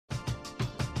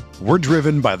We're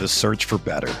driven by the search for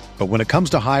better. But when it comes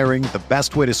to hiring, the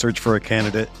best way to search for a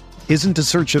candidate isn't to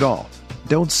search at all.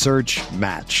 Don't search,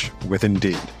 match with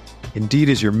Indeed. Indeed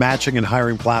is your matching and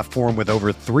hiring platform with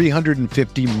over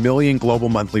 350 million global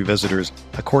monthly visitors,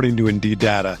 according to Indeed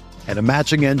data, and a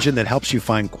matching engine that helps you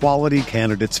find quality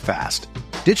candidates fast.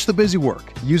 Ditch the busy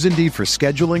work. Use Indeed for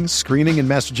scheduling, screening, and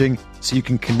messaging so you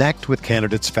can connect with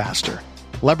candidates faster.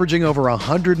 Leveraging over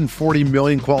 140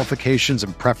 million qualifications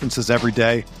and preferences every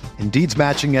day, Indeed's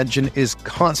matching engine is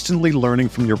constantly learning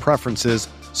from your preferences,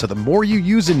 so the more you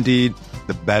use Indeed,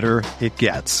 the better it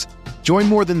gets. Join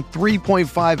more than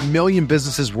 3.5 million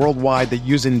businesses worldwide that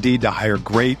use Indeed to hire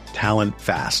great talent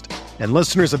fast. And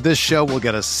listeners of this show will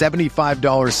get a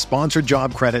 $75 sponsored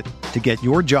job credit to get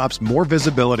your jobs more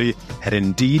visibility at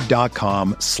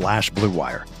Indeed.com/Blue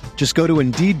Wire. Just go to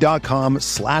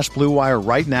Indeed.com/Blue Wire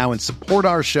right now and support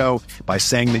our show by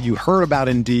saying that you heard about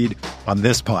Indeed on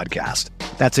this podcast.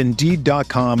 That's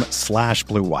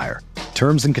Indeed.com/Blue Wire.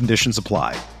 Terms and conditions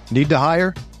apply. Need to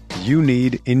hire? You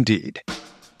need Indeed.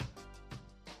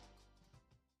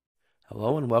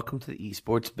 Hello and welcome to the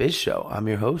Esports Biz Show. I'm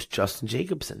your host, Justin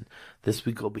Jacobson. This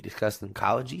week we'll be discussing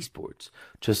college esports.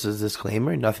 Just as a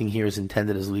disclaimer, nothing here is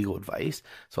intended as legal advice,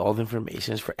 so all the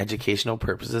information is for educational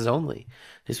purposes only.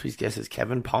 This week's guest is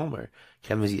Kevin Palmer.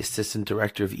 Kevin is the Assistant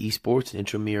Director of Esports and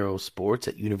Intramural Sports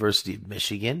at University of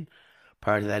Michigan.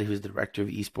 Prior to that, he was the Director of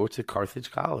Esports at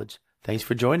Carthage College. Thanks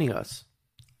for joining us.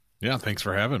 Yeah, thanks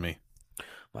for having me.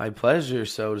 My pleasure.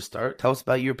 So to start, tell us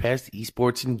about your past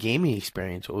esports and gaming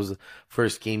experience. What was the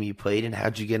first game you played and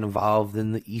how'd you get involved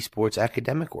in the esports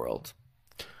academic world?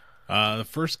 The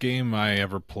first game I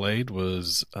ever played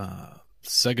was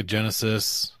Sega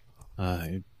Genesis,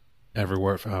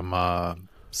 everywhere from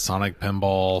Sonic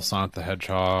Pinball, Sonic the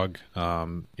Hedgehog,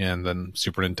 and then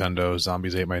Super Nintendo,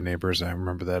 Zombies Ate My Neighbors. I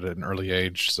remember that at an early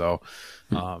age. So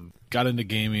got into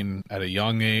gaming at a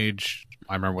young age.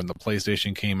 I remember when the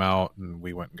PlayStation came out and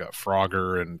we went and got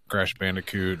Frogger and Crash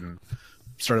Bandicoot and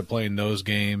started playing those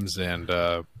games and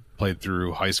played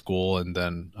through high school. And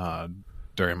then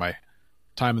during my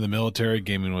time in the military,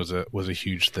 gaming was a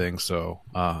huge thing. So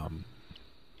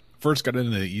first got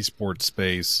into the esports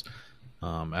space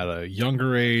at a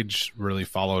younger age, really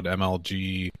followed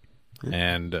MLG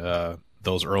and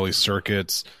those early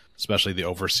circuits, especially the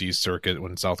overseas circuit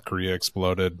when South Korea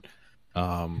exploded.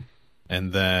 And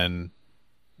then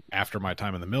after my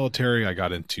time in the military, I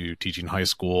got into teaching high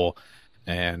school,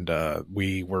 and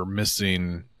we were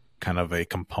missing kind of a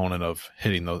component of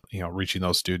hitting those, reaching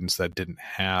those students that didn't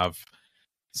have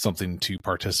something to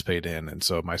participate in. And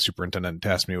so my superintendent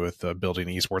tasked me with building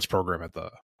an esports program at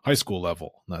the high school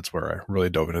level. And that's where I really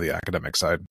dove into the academic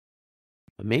side.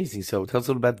 Amazing. So tell us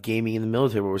a little about gaming in the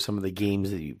military. What were some of the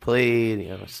games that you played,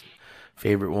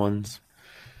 favorite ones?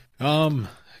 Gaming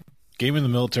in the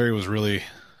military was really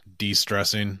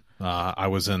de-stressing. I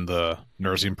was in the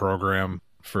nursing program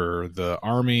for the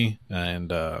Army, and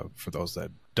for those that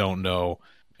don't know,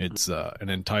 it's an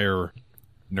entire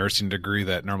nursing degree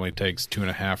that normally takes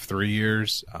 2.5, 3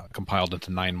 years, compiled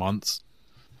into 9 months.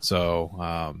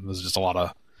 So there's just a lot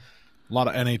of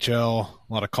NHL,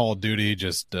 a lot of Call of Duty,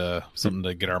 just something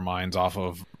to get our minds off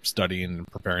of studying and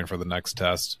preparing for the next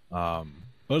test. But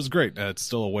it was great. It's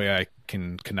still a way I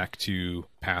can connect to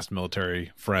past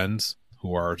military friends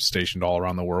who are stationed all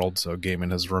around the world. So gaming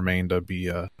has remained to be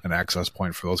an access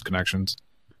point for those connections.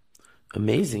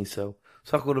 Amazing. So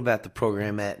talk a little about the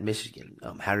program at Michigan.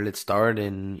 How did it start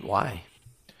and why?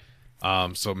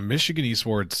 So Michigan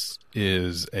Esports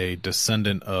is a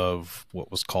descendant of what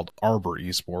was called Arbor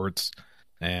Esports.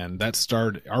 And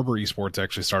Arbor Esports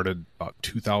actually started about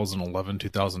 2011,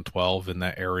 2012 in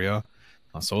that area.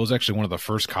 So it was actually one of the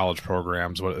first college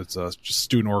programs. It's a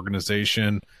student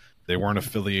organization. They weren't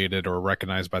affiliated or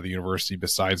recognized by the university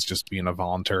besides just being a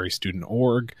voluntary student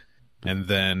org. And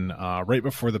then right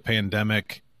before the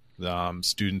pandemic,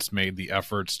 students made the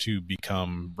efforts to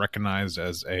become recognized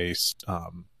as a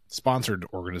sponsored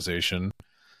organization.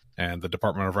 And the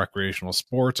Department of Recreational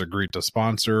Sports agreed to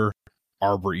sponsor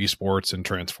Arbor Esports and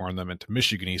transform them into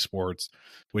Michigan Esports,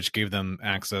 which gave them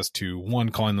access to, one,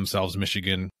 calling themselves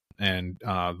Michigan, and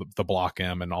the Block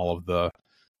M and all of the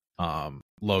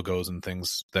logos and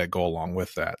things that go along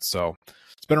with that. So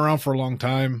it's been around for a long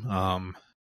time.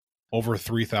 Over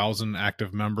 3,000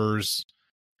 active members,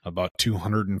 about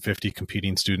 250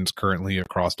 competing students currently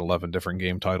across 11 different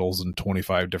game titles and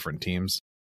 25 different teams.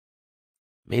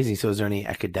 Amazing. So is there any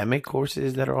academic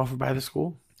courses that are offered by the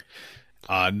school?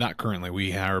 Not currently.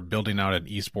 We are building out an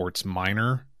esports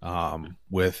minor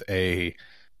with a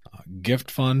gift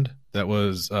fund that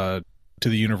was to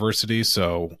the university.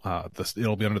 So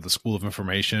it'll be under the School of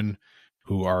Information.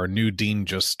 who our new dean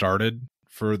just started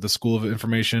for the School of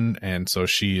Information. And so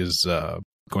she is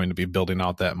going to be building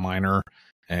out that minor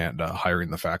and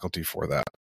hiring the faculty for that.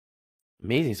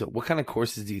 Amazing. So what kind of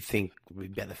courses do you think would be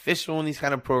beneficial in these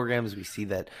kind of programs? We see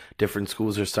that different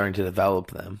schools are starting to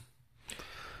develop them.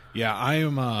 Yeah,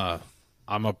 I'm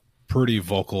a pretty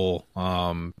vocal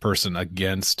person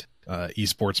against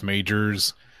esports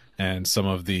majors and some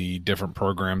of the different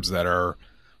programs that are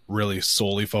really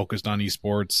solely focused on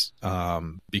esports,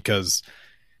 because,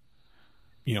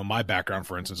 you know, my background,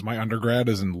 for instance, my undergrad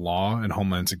is in law and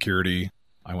homeland security.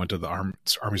 I went to the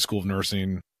Army School of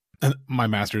Nursing. My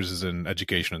master's is in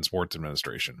education and sports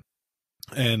administration.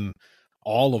 And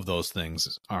all of those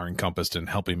things are encompassed in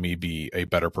helping me be a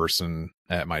better person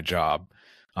at my job.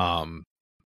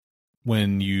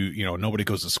 When you know, nobody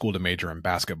goes to school to major in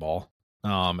basketball.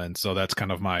 And so that's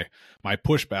kind of my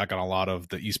pushback on a lot of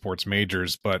the esports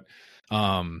majors. But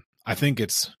I think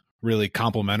it's really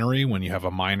complementary when you have a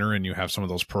minor and you have some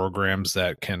of those programs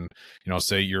that can, you know,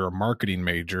 say you're a marketing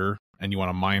major and you want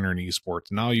to minor in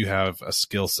esports. Now you have a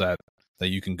skill set that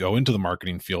you can go into the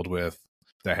marketing field with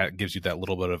that gives you that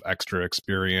little bit of extra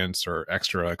experience or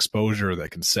extra exposure that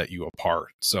can set you apart.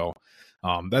 So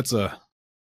that's a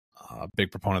big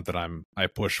proponent that I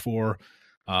push for.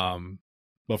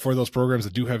 But for those programs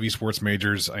that do have esports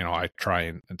majors, you know, I try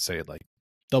and say like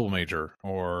double major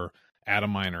or add a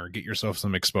minor, get yourself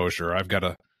some exposure. I've got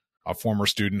a former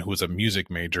student who was a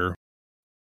music major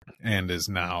and is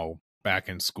now back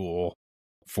in school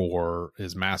for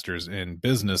his master's in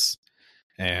business,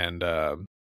 and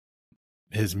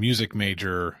his music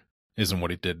major isn't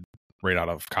what he did right out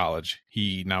of college.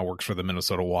 He now works for the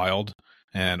Minnesota Wild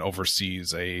and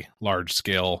oversees a large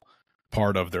scale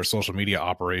part of their social media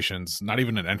operations, not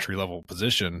even an entry level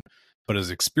position, but his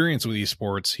experience with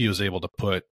esports, he was able to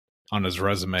put on his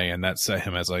resume, and that set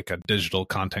him as like a digital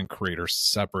content creator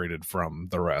separated from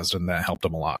the rest, and that helped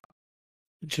him a lot.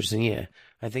 Interesting, yeah.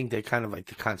 I think that kind of like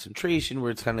the concentration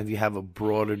where it's kind of you have a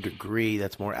broader degree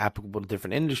that's more applicable to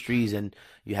different industries, and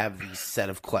you have these set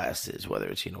of classes, whether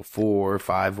it's, you know, 4 or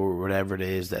 5 or whatever it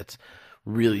is, that's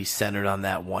really centered on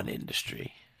that one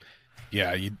industry.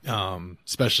 Yeah, you,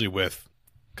 especially with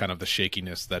kind of the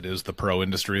shakiness that is the pro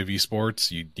industry of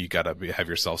esports, you got to have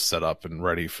yourself set up and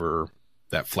ready for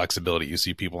that flexibility. You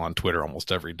see people on Twitter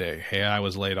almost every day. Hey, I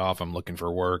was laid off. I'm looking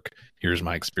for work. Here's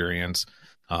my experience.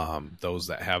 Those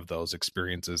that have those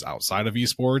experiences outside of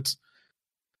esports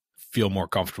feel more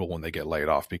comfortable when they get laid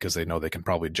off because they know they can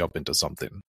probably jump into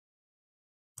something.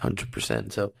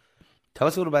 100%. So tell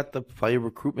us a little about the player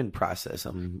recruitment process.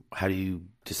 How do you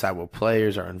decide what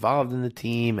players are involved in the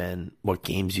team and what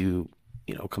games you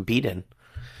compete in?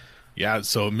 Yeah,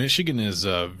 so Michigan is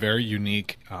very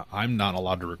unique. I'm not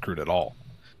allowed to recruit at all.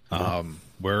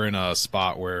 We're in a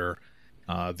spot where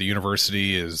the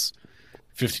university is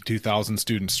 52,000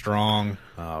 students strong,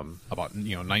 about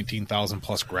 19,000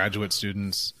 plus graduate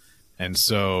students, and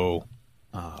so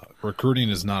recruiting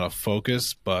is not a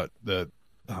focus. But the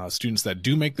students that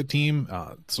do make the team,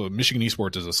 so Michigan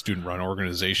Esports is a student-run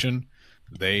organization.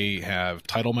 They have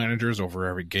title managers over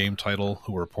every game title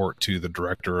who report to the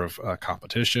director of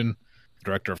competition. The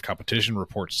director of competition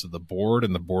reports to the board,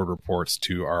 and the board reports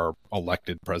to our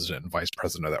elected president and vice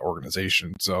president of that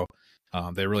organization. So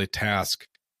they really task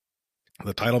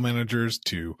the title managers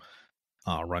to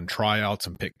run tryouts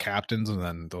and pick captains, and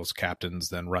then those captains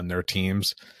then run their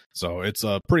teams. So it's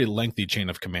a pretty lengthy chain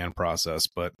of command process,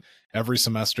 but every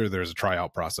semester there's a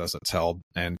tryout process that's held,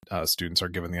 and students are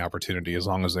given the opportunity as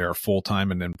long as they are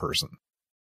full-time and in person.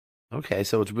 Okay,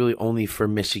 so it's really only for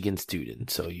Michigan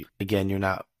students. So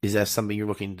is that something you're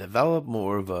looking to develop,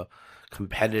 more of a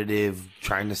competitive,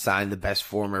 trying to sign the best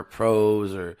former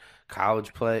pros or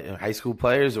college high school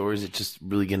players, or is it just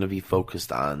really going to be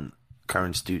focused on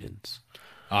current students?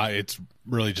 It's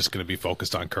really just going to be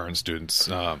focused on current students.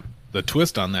 The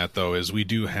twist on that, though, is we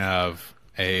do have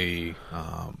a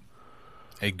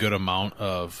good amount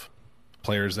of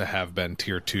players that have been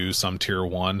tier 2, some tier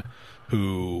 1,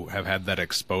 who have had that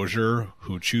exposure,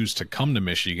 who choose to come to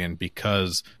Michigan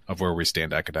because of where we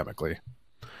stand academically.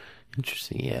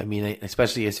 Interesting. Yeah, I mean,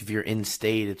 especially if you're in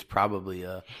state, it's probably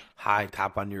a high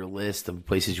top on your list of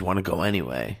places you want to go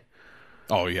anyway.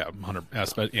 Oh yeah,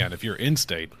 100%. Yeah, and if you're in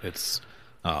state, it's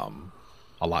a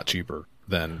lot cheaper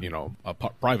than a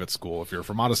private school. If you're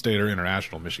from out of state or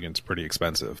international, Michigan's pretty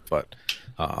expensive, but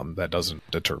that doesn't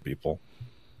deter people.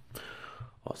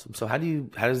 Awesome. So how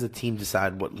does the team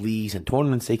decide what leagues and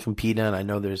tournaments they compete in? I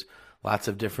know there's lots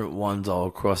of different ones all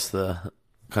across the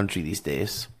country these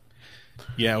days.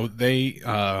 Yeah, they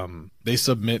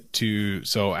submit to,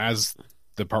 so as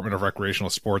Department of Recreational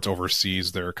Sports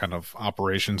oversees their kind of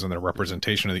operations and their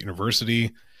representation of the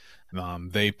university.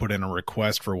 They put in a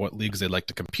request for what leagues they'd like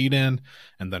to compete in,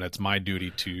 and then it's my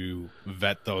duty to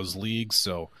vet those leagues.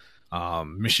 So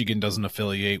Michigan doesn't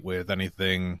affiliate with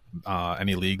anything,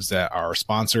 any leagues that are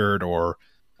sponsored or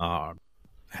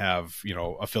have, you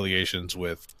know, affiliations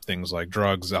with things like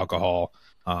drugs, alcohol,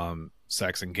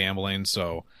 sex, and gambling.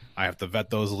 So I have to vet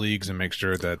those leagues and make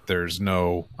sure that there's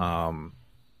no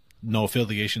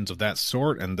affiliations of that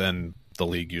sort, and then the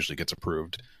league usually gets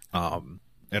approved.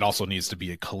 It also needs to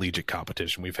be a collegiate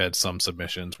competition. We've had some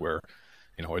submissions where,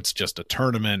 you know, it's just a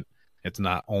tournament. It's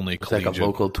not only collegiate. It's like a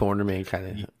local tournament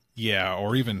kind of. Yeah,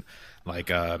 or even like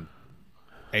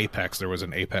Apex. There was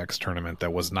an Apex tournament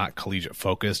that was not collegiate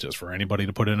focused. It was for anybody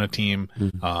to put in a team.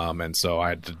 Mm-hmm. And so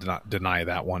I did not deny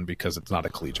that one because it's not a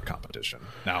collegiate competition.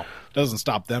 Now, it doesn't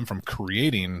stop them from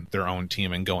creating their own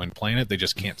team and going playing it. They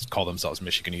just can't call themselves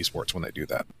Michigan Esports when they do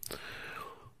that.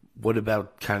 What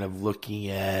about kind of looking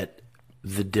at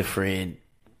the different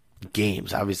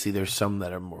games? Obviously, there's some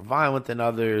that are more violent than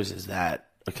others. Is that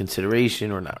a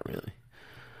consideration or not really?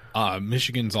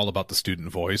 Michigan's all about the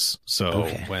student voice. So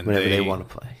whenever they want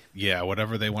to play. Yeah,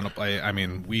 whatever they want to play. I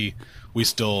mean, we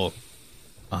still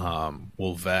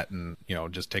will vet and, you know,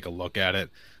 just take a look at it.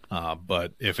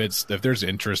 But if there's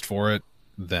interest for it,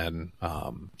 then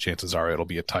chances are it'll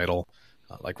be a title.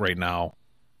 Like right now,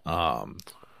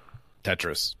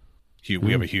 Tetris.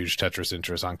 We have a huge Tetris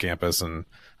interest on campus, and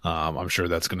I'm sure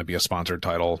that's going to be a sponsored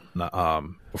title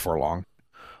before long.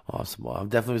 Awesome. Well, I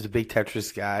definitely was a big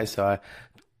Tetris guy, so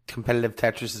competitive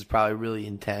Tetris is probably really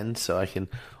intense, so I can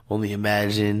only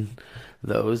imagine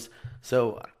those.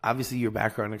 So obviously your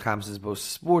background encompasses both the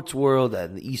sports world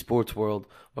and the esports world.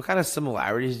 What kind of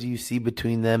similarities do you see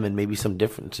between them and maybe some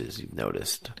differences you've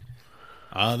noticed?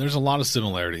 There's a lot of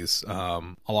similarities.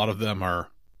 A lot of them are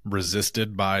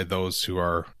resisted by those who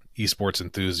are esports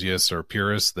enthusiasts or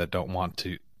purists that don't want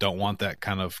that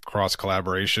kind of cross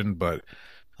collaboration, but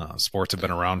sports have been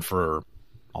around for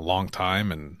a long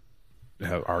time and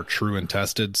are true and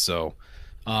tested. So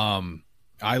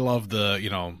I love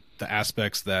the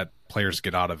aspects that players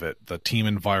get out of it, the team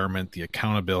environment, the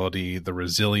accountability, the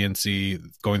resiliency,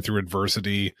 going through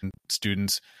adversity. And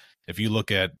students, if you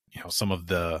look at, you know, some of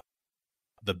the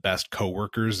best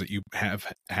coworkers that you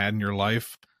have had in your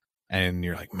life, and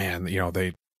you're like, man, you know,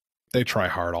 they try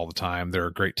hard all the time. They're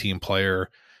a great team player.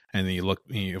 And then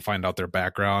you find out their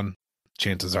background.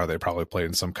 Chances are they probably played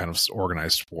in some kind of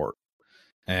organized sport.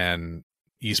 And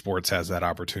esports has that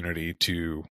opportunity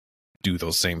to do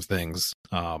those same things,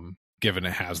 given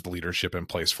it has the leadership in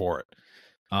place for it.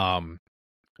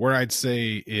 Where I'd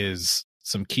say is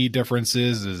some key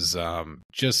differences is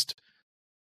just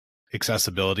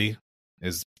accessibility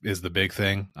is the big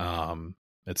thing.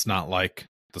 It's not like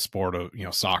the sport of, you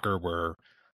know, soccer where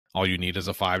all you need is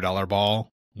a $5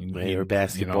 ball. Or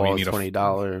basketball, you need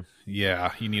 $20.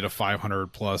 Yeah, you need a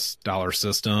 $500+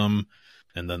 system,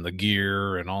 and then the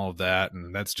gear and all of that,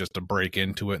 and that's just to break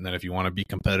into it. And then if you want to be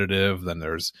competitive, then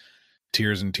there's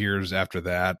tiers and tiers after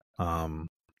that.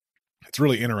 It's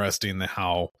really interesting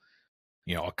how,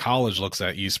 you know, a college looks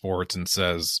at esports and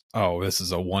says, "Oh, this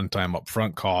is a one-time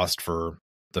upfront cost for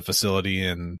the facility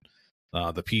and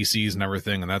the PCs and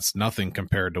everything," and that's nothing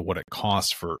compared to what it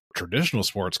costs for traditional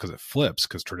sports, because it flips.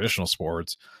 Because traditional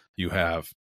sports, you have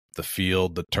the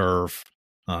field, the turf,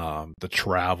 the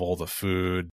travel, the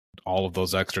food, all of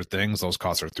those extra things. Those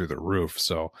costs are through the roof.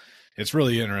 So it's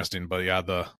really interesting. But yeah,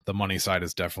 the money side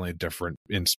is definitely different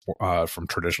from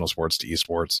traditional sports to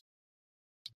esports.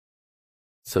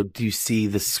 So do you see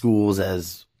the schools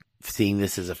as seeing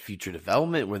this as a future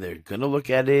development where they're going to look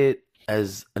at it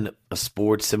as a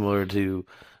sport similar to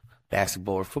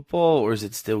basketball or football, or is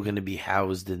it still going to be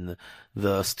housed in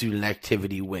the student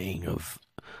activity wing of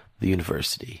the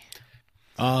university?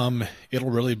 It'll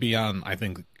really be on, I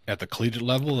think, at the collegiate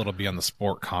level, it'll be on the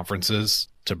sport conferences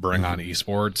to bring on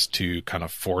esports to kind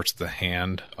of force the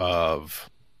hand of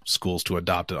schools to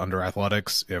adopt it under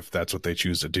athletics if that's what they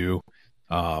choose to do.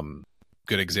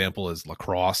 Good example is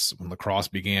lacrosse. When lacrosse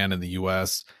began in the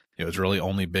U.S., it was really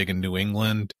only big in New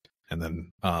England. And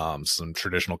then some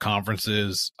traditional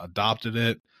conferences adopted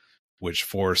it, which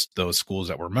forced those schools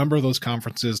that were member of those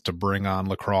conferences to bring on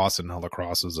lacrosse. And now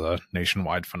lacrosse is a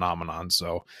nationwide phenomenon.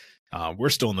 So we're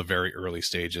still in the very early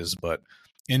stages, but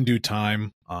in due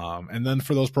time. And then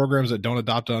for those programs that don't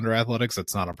adopt it under athletics,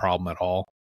 that's not a problem at all.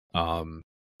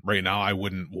 Right now, I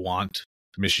wouldn't want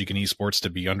Michigan Esports to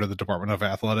be under the Department of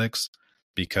Athletics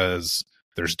because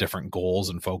there's different goals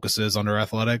and focuses under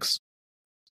athletics.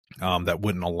 That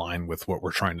wouldn't align with what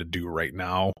we're trying to do right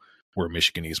now, where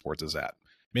Michigan Esports is at.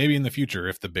 maybe in the future,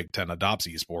 if the Big Ten adopts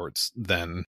esports,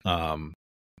 then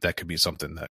that could be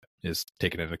something that is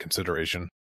taken into consideration.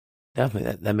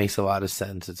 Definitely, that makes a lot of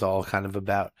sense. It's all kind of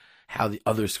about how the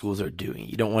other schools are doing.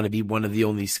 You don't want to be one of the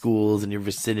only schools in your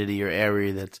vicinity or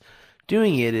area that's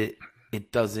doing it.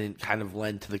 It doesn't kind of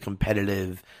lend to the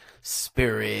competitive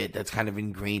spirit that's kind of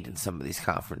ingrained in some of these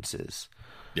conferences.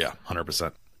 Yeah,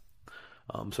 100%.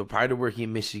 So prior to working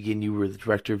in Michigan, you were the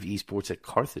director of esports at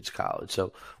Carthage College.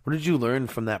 So what did you learn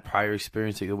from that prior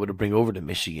experience that you were able to bring over to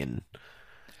Michigan?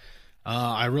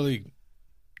 I really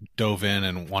dove in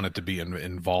and wanted to be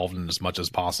involved in as much as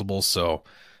possible. So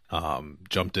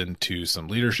jumped into some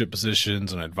leadership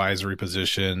positions and advisory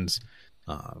positions.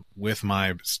 With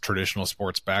my traditional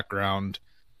sports background,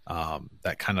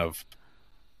 that kind of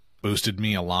boosted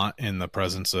me a lot in the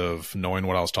presence of knowing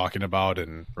what I was talking about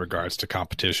in regards to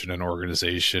competition and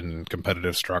organization and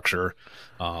competitive structure.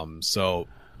 So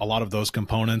a lot of those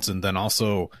components, and then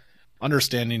also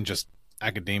understanding just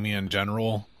academia in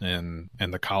general and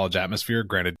the college atmosphere.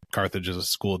 Granted, Carthage is a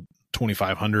school of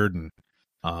 2,500,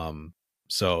 and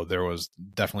so there was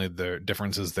definitely the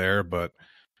differences there, but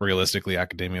realistically,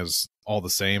 academia is all the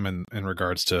same in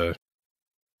regards to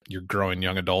you're growing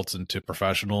young adults into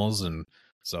professionals. And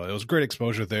so it was great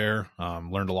exposure there.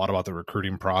 Learned a lot about the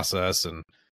recruiting process and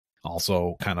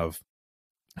also kind of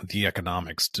the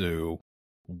economics to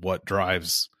what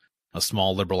drives a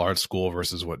small liberal arts school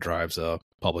versus what drives a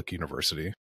public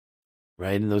university.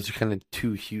 Right. And those are kind of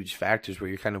two huge factors where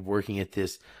you're kind of working at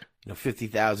this,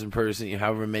 50,000 person,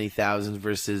 however many thousands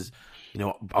versus,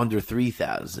 under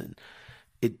 3,000.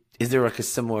 Is there like a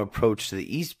similar approach to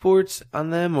the esports on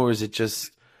them, or is it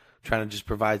just trying to just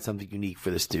provide something unique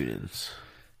for the students?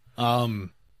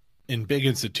 In big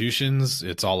institutions,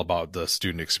 it's all about the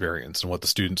student experience and what the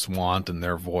students want and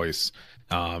their voice.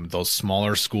 Those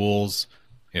smaller schools,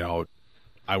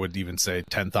 I would even say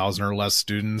 10,000 or less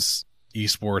students,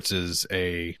 esports is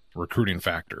a recruiting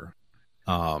factor.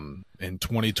 In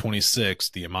 2026,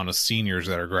 the amount of seniors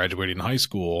that are graduating high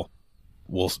school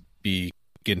will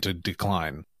begin to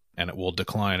decline, and it will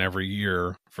decline every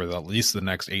year for at least the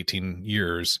next 18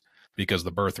 years because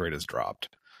the birth rate has dropped.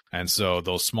 And so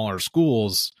those smaller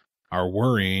schools are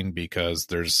worrying because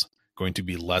there's going to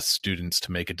be less students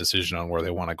to make a decision on where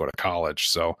they want to go to college.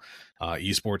 So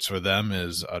esports for them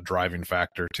is a driving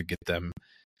factor to get them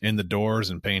in the doors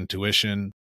and paying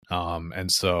tuition.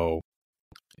 And so,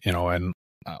 and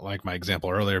like my example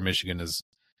earlier, Michigan is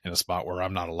in a spot where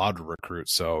I'm not allowed to recruit.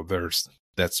 So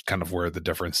that's kind of where the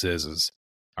difference is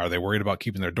are they worried about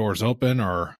keeping their doors open,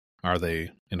 or are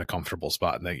they in a comfortable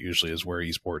spot? And that usually is where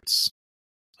esports,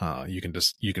 you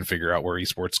can figure out where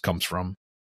esports comes from.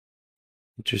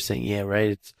 Interesting. Yeah,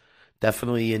 right. It's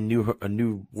definitely a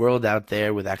new world out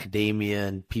there with academia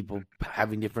and people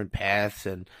having different paths,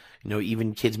 and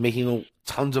even kids making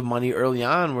tons of money early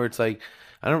on, where it's like,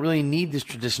 I don't really need this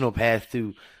traditional path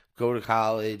to go to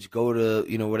college, go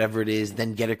to whatever it is,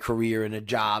 then get a career and a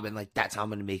job, and like that's how I'm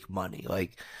going to make money.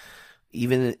 Like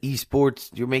even in esports,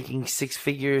 you're making 6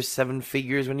 figures, 7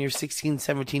 figures when you're 16,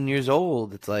 17 years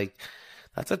old. It's like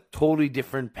that's a totally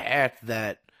different path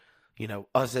that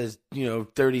us as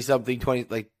 30 something, 20,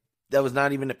 like that was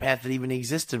not even a path that even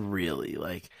existed really.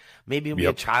 Like maybe you'll be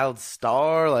a child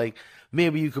star, like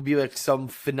maybe you could be like some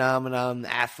phenomenon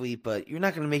athlete, but you're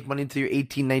not going to make money until you're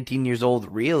 18, 19 years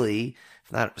old really.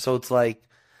 It's not, so it's like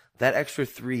that extra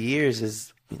 3 years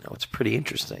is, it's pretty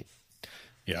interesting.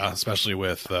 Yeah, especially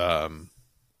with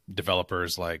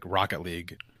developers like Rocket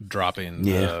League dropping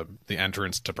the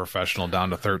entrance to professional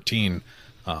down to 13.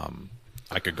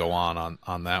 I could go on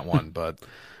that one, but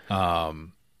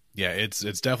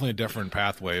it's definitely a different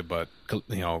pathway. But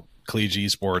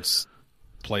collegiate esports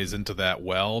plays into that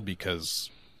well because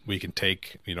we can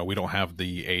take we don't have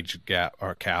the age gap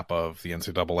or cap of the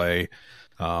NCAA.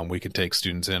 We can take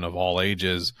students in of all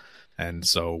ages, and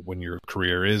so when your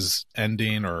career is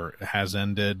ending or has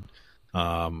ended,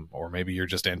 or maybe you're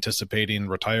just anticipating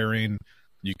retiring,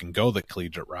 you can go the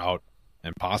collegiate route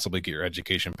and possibly get your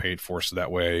education paid for, so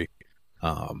that way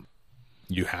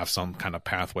you have some kind of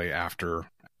pathway after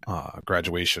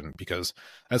graduation. Because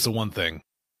that's the one thing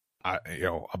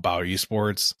about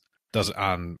esports, doesn't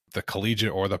on the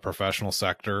collegiate or the professional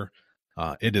sector,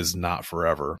 it is not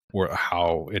forever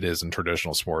how it is in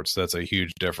traditional sports. That's a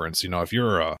huge difference. If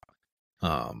you're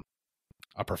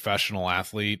a professional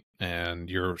athlete and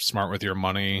you're smart with your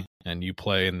money and you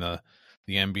play in the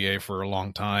NBA for a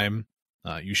long time,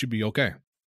 you should be okay.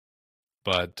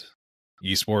 But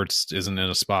esports isn't in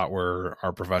a spot where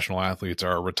our professional athletes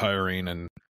are retiring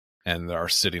and are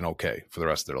sitting okay for the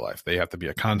rest of their life. They have to be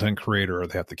a content creator, or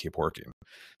they have to keep working.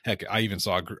 Heck, I even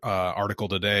saw an article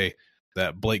today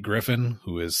that Blake Griffin,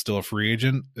 who is still a free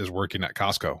agent, is working at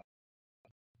Costco.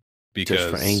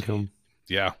 Because, just for income.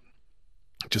 Yeah,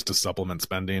 just to supplement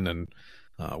spending, and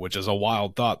which is a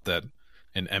wild thought that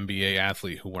an NBA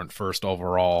athlete who went first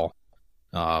overall,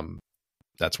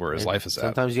 that's where his life is at.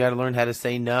 Sometimes you got to learn how to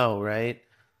say no, right?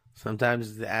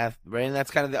 Sometimes right, and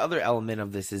that's kind of the other element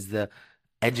of this is the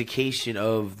education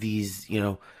of these,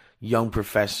 young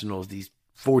professionals, these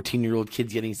 14-year-old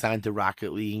kids getting signed to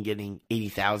Rocket League and getting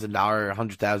 $80,000,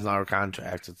 $100,000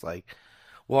 contracts. It's like,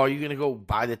 well, are you going to go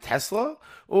buy the Tesla,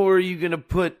 or are you going to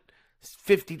put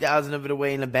 50,000 of it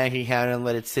away in a bank account and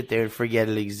let it sit there and forget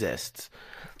it exists?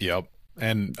 Yep.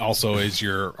 And also,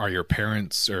 are your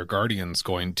parents or guardians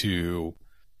going to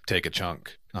take a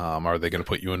chunk? Are they going to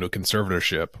put you into a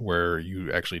conservatorship where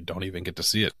you actually don't even get to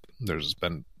see it? There's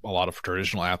been a lot of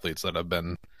traditional athletes that have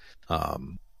been,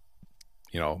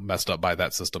 messed up by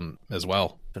that system as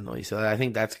well. So I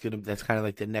think that's kind of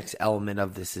like the next element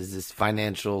of this is this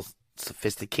financial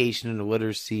sophistication and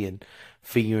literacy and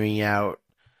figuring out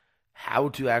how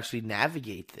to actually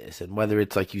navigate this, and whether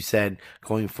it's, like you said,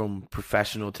 going from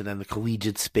professional to then the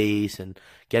collegiate space and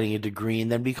getting a degree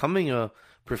and then becoming a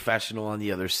professional on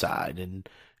the other side. And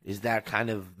is that kind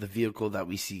of the vehicle that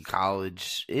we see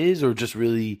college is, or just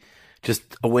really just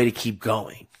a way to keep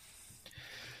going?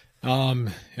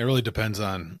 It really depends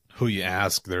on who you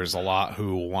ask. There's a lot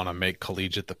who want to make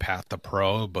collegiate the path to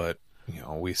pro, but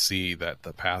we see that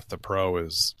the path to pro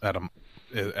is at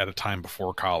a time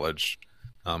before college.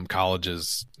 College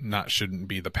shouldn't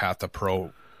be the path to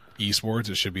pro esports.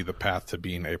 It should be the path to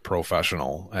being a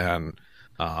professional. And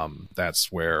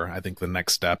that's where I think the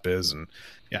next step is, and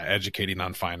educating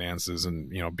on finances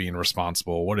and, being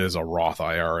responsible. What is a Roth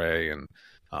IRA, and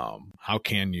how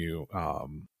can you,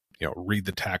 read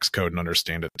the tax code and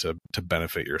understand it to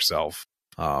benefit yourself,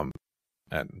 and,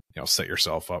 set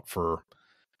yourself up for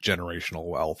generational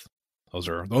wealth. Those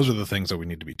are the things that we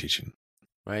need to be teaching.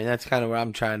 Right, and that's kind of where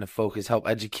I'm trying to focus, help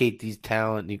educate these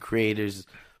talent, new creators,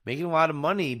 making a lot of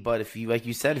money. But if you, like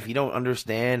you said, if you don't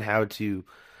understand how to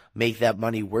make that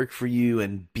money work for you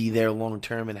and be there long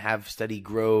term and have steady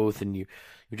growth, and you're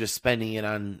just spending it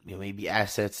on maybe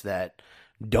assets that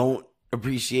don't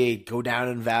appreciate, go down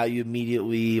in value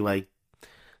immediately, like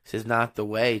this is not the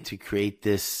way to create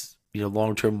this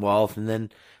long term wealth. And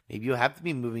then maybe you'll have to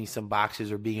be moving some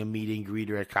boxes or being a meet and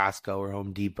greeter at Costco or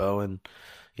Home Depot. And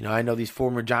I know these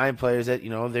former Giant players that,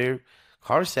 they're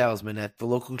car salesmen at the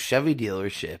local Chevy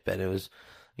dealership. And it was,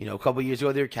 a couple years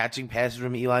ago, they were catching passes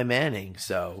from Eli Manning.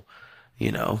 So,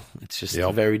 it's just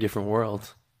a very different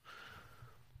world.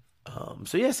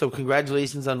 So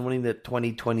congratulations on winning the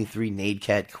 2023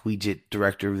 NADCAT Collegiate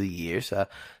Director of the Year. So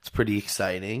it's pretty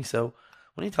exciting. So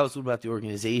why don't you tell us a little about the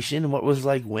organization and what it was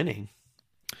like winning?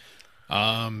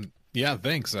 Yeah,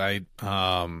 thanks.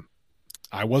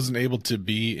 I wasn't able to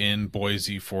be in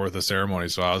Boise for the ceremony,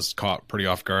 so I was caught pretty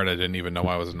off guard. I didn't even know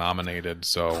I was nominated.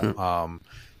 So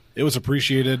it was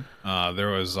appreciated.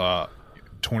 There was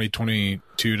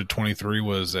 2022 to 23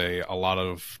 was a lot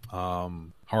of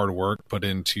hard work put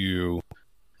into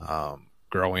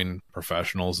growing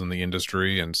professionals in the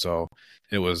industry, and so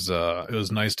it was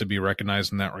nice to be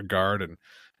recognized in that regard. And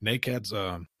NACAD's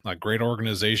a great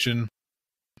organization.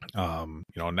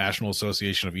 National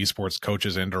Association of Esports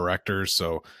Coaches and Directors.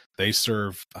 So they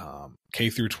serve K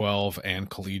through 12 and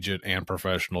collegiate and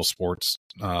professional sports,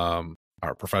 or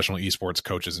professional esports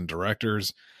coaches and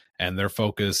directors. And their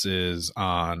focus is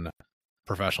on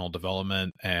professional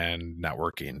development and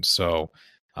networking. So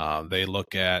they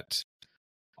look at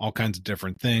all kinds of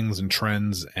different things and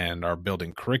trends and are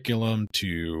building curriculum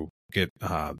to get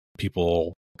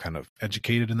people kind of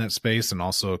educated in that space and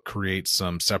also create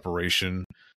some separation.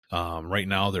 Right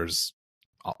now, there's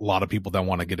a lot of people that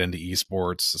want to get into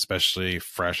esports, especially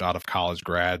fresh out of college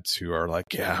grads who are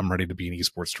like, yeah, I'm ready to be an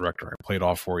esports director. I played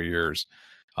all 4 years.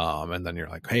 And then you're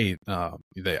like, hey,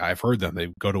 I've heard them.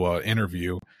 They go to an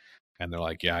interview and they're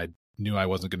like, yeah, I knew I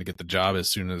wasn't going to get the job as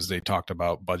soon as they talked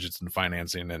about budgets and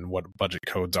financing and what budget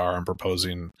codes are and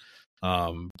proposing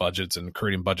budgets and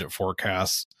creating budget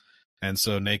forecasts. And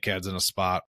so NACAD's in a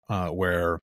spot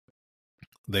where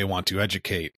they want to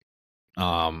educate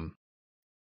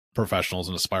professionals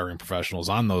and aspiring professionals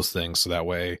on those things, so that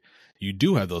way you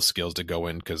do have those skills to go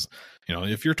in. Because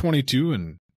if you're 22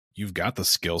 and you've got the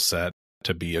skill set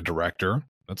to be a director,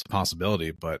 that's a possibility,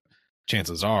 but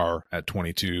chances are at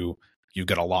 22 you've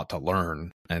got a lot to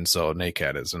learn, and so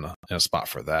NACAD is in a spot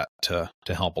for that to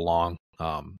help along.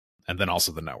 And then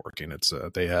also the networking. It's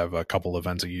they have a couple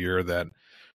events a year that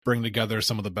bring together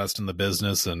some of the best in the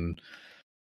business, and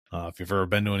if you've ever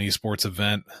been to an esports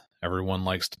event, everyone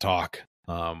likes to talk.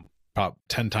 about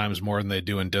 10 times more than they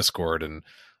do in Discord. And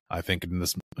I think in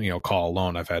this, call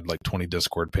alone, I've had like 20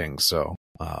 Discord pings. So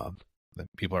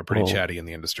people are pretty chatty in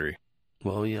the industry.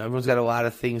 Well, everyone's got a lot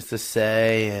of things to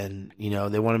say, and,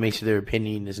 they want to make sure their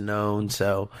opinion is known.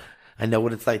 So I know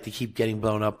what it's like to keep getting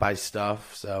blown up by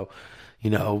stuff. So,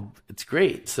 it's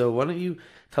great. So why don't you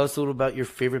tell us a little about your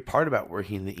favorite part about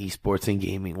working in the esports and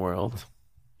gaming world?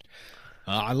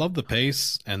 I love the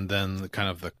pace, and then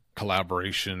the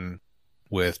collaboration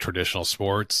with traditional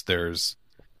sports. There's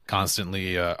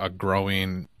constantly a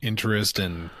growing interest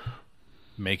in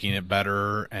making it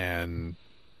better and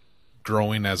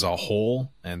growing as a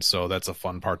whole, and so that's a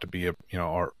fun part to be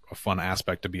or a fun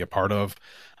aspect to be a part of,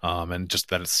 and just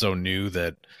that it's so new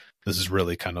that this is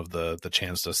really kind of the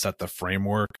chance to set the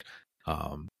framework.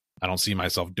 I don't see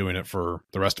myself doing it for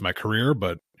the rest of my career,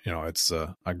 but it's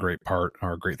a great part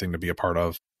or a great thing to be a part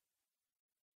of.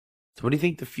 So what do you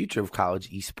think the future of college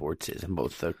esports is on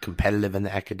both the competitive and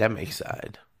the academic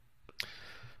side?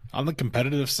 On the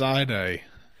competitive side, I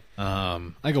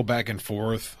go back and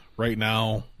forth. Right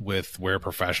now, with where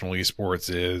professional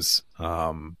esports is,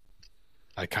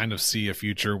 I kind of see a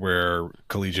future where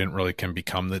collegiate really can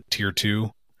become the tier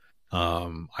 2.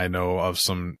 I know of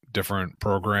some different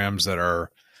programs that are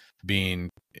being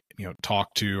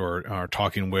talked to or are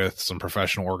talking with some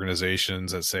professional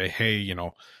organizations that say, hey,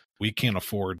 we can't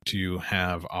afford to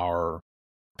have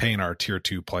paying our tier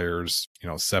 2 players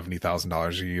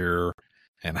 $70,000 a year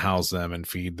and house them and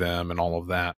feed them and all of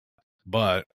that,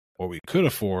 but what we could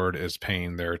afford is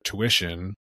paying their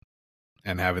tuition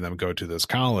and having them go to this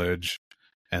college,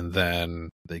 and then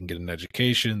they can get an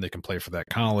education, they can play for that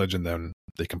college, and then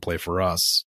they can play for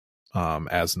us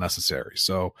as necessary.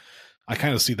 So I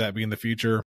kind of see that being the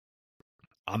future.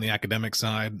 On the academic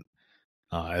side,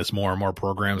 as more and more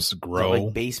programs grow. So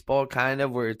like baseball kind of,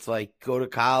 where it's like, go to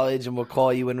college and we'll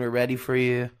call you when we're ready for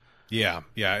you. Yeah.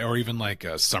 Or even like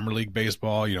summer league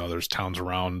baseball. There's towns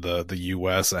around the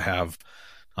U.S. that have,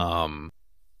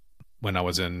 when I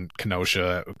was in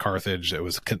Kenosha, Carthage, it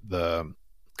was the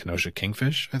Kenosha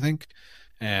Kingfish, I think.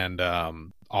 And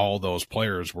all those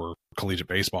players were collegiate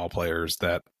baseball players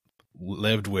that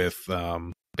lived with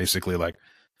basically like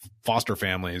foster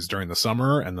families during the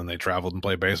summer, and then they traveled and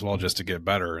played baseball just to get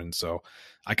better. And so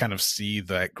I kind of see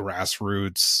that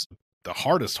grassroots, the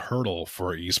hardest hurdle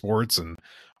for esports, and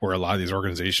where a lot of these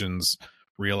organizations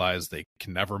realize they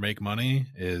can never make money,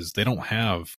 is they don't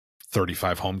have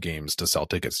 35 home games to sell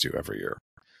tickets to every year.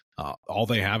 All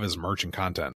they have is merch and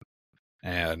content,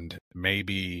 and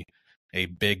maybe a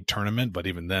big tournament, but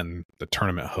even then the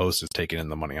tournament host is taking in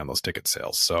the money on those ticket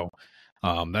sales. So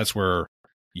that's where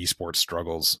esports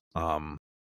struggles.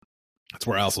 That's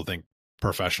where I also think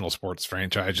professional sports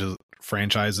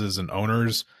franchises and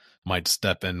owners might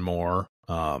step in more.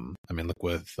 Look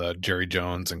with Jerry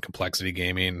Jones and Complexity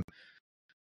Gaming.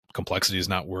 Complexity is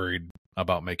not worried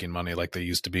about making money like they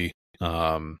used to be,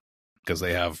 because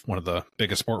they have one of the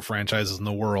biggest sport franchises in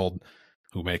the world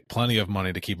who make plenty of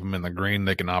money to keep them in the green.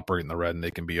 They can operate in the red and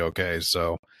they can be okay.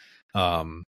 So,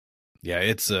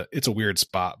 it's a weird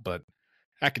spot, but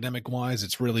academic wise,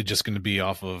 it's really just going to be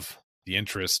off of the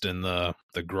interest in the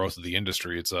growth of the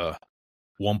industry. It's a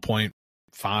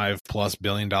 $1.5+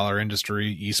 billion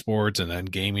industry, esports, and then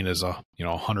gaming is a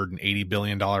 $180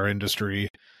 billion industry.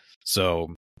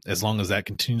 So as long as that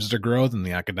continues to grow, then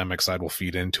the academic side will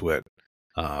feed into it.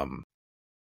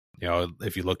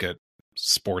 If you look at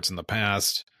sports in the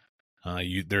past,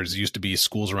 there's used to be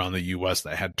schools around the U.S.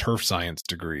 that had turf science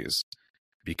degrees,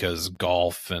 because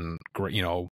golf and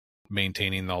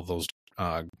maintaining all those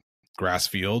grass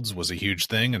fields was a huge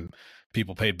thing, and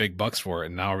people paid big bucks for it,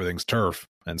 and now everything's turf,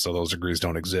 and so those degrees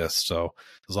don't exist. So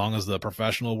as long as the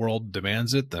professional world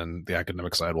demands it, then the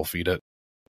academic side will feed it.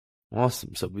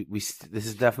 Awesome. So we this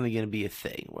is definitely going to be a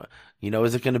thing.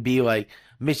 Is it going to be like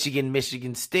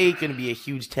Michigan State going to be a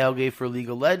huge tailgate for League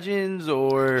of Legends,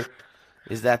 or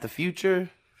is that the future?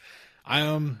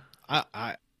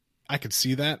 I could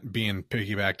see that being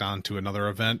piggybacked onto another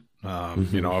event.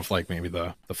 If like maybe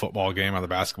the football game or the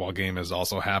basketball game is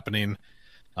also happening.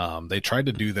 They tried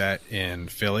to do that in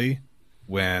Philly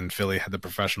when Philly had the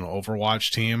professional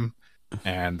Overwatch team,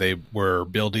 and they were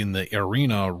building the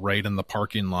arena right in the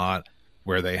parking lot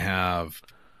where they have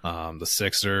the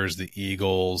Sixers, the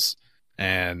Eagles,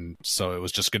 and so it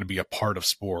was just going to be a part of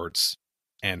sports,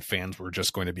 and fans were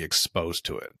just going to be exposed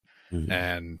to it. Mm-hmm.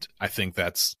 And I think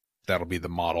that'll be the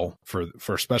model for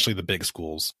especially the big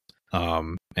schools.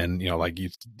 Like you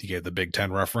gave the Big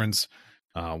Ten reference,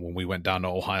 when we went down to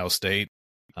Ohio State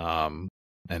and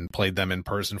played them in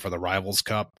person for the Rivals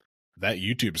Cup, that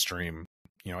YouTube stream,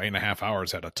 8.5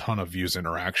 hours had a ton of views,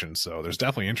 interaction. So there's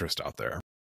definitely interest out there.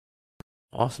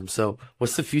 Awesome. So,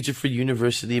 what's the future for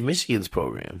University of Michigan's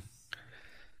program?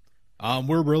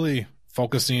 We're really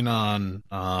focusing on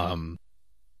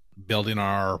building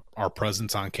our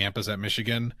presence on campus at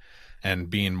Michigan and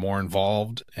being more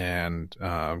involved and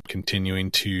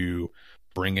continuing to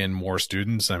bring in more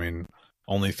students. I mean,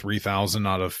 only 3,000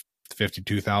 out of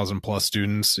 52,000 plus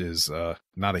students is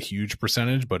not a huge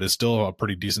percentage, but it's still a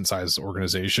pretty decent sized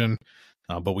organization.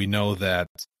 But we know that,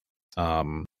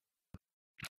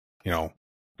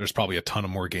 there's probably a ton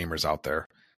of more gamers out there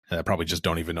that probably just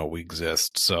don't even know we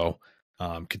exist. So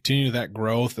continue that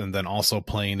growth, and then also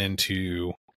playing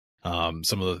into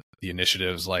some of the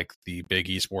initiatives like the big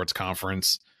esports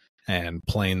conference and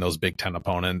playing those Big Ten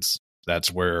opponents.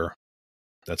 That's where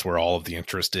all of the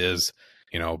interest is,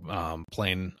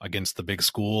 playing against the big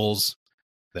schools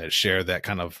that share that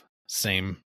kind of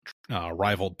same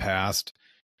rivaled past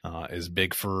is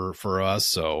big for us.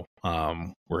 So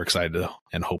we're excited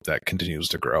and hope that continues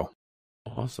to grow.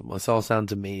 Awesome. Well, this all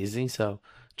sounds amazing. So,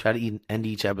 try to end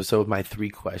each episode with my 3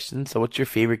 questions. So, what's your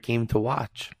favorite game to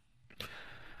watch?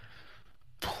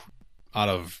 Out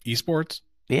of esports?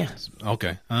 Yeah.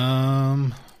 Okay.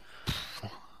 I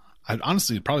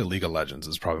honestly probably League of Legends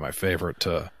is probably my favorite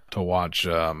to watch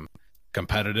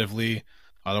competitively.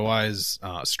 Otherwise,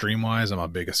 stream wise, I'm a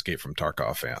big Escape from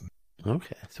Tarkov fan.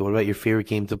 Okay. So, what about your favorite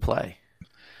game to play?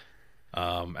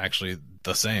 Actually,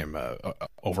 the same.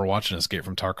 Overwatch and Escape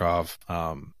from Tarkov.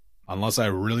 Unless I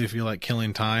really feel like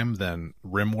killing time, then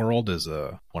RimWorld is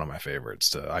one of my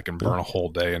favorites. I can burn a whole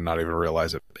day and not even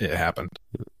realize it happened.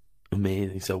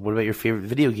 Amazing. So, what about your favorite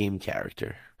video game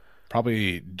character?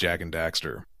 Probably Jak and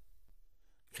Daxter.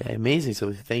 Okay, amazing.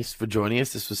 So, thanks for joining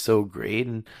us. This was so great.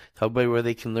 And tell everybody where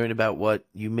they can learn about what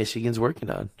Michigan's working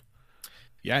on.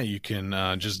 Yeah, you can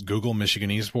just Google Michigan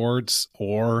Esports,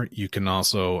 or you can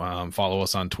also follow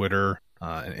us on Twitter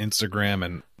and Instagram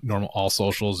and all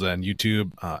socials and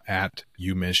YouTube at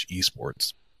UMich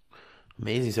Esports.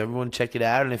 Amazing. So everyone check it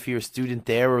out. And if you're a student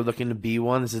there or looking to be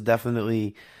one, this is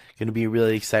definitely going to be a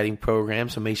really exciting program.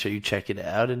 So make sure you check it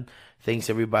out. And thanks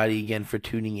everybody again for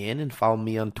tuning in, and follow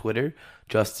me on Twitter,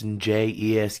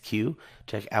 JustinJESQ.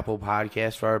 Check Apple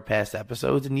Podcasts for our past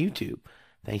episodes and YouTube.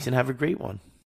 Thanks and have a great one.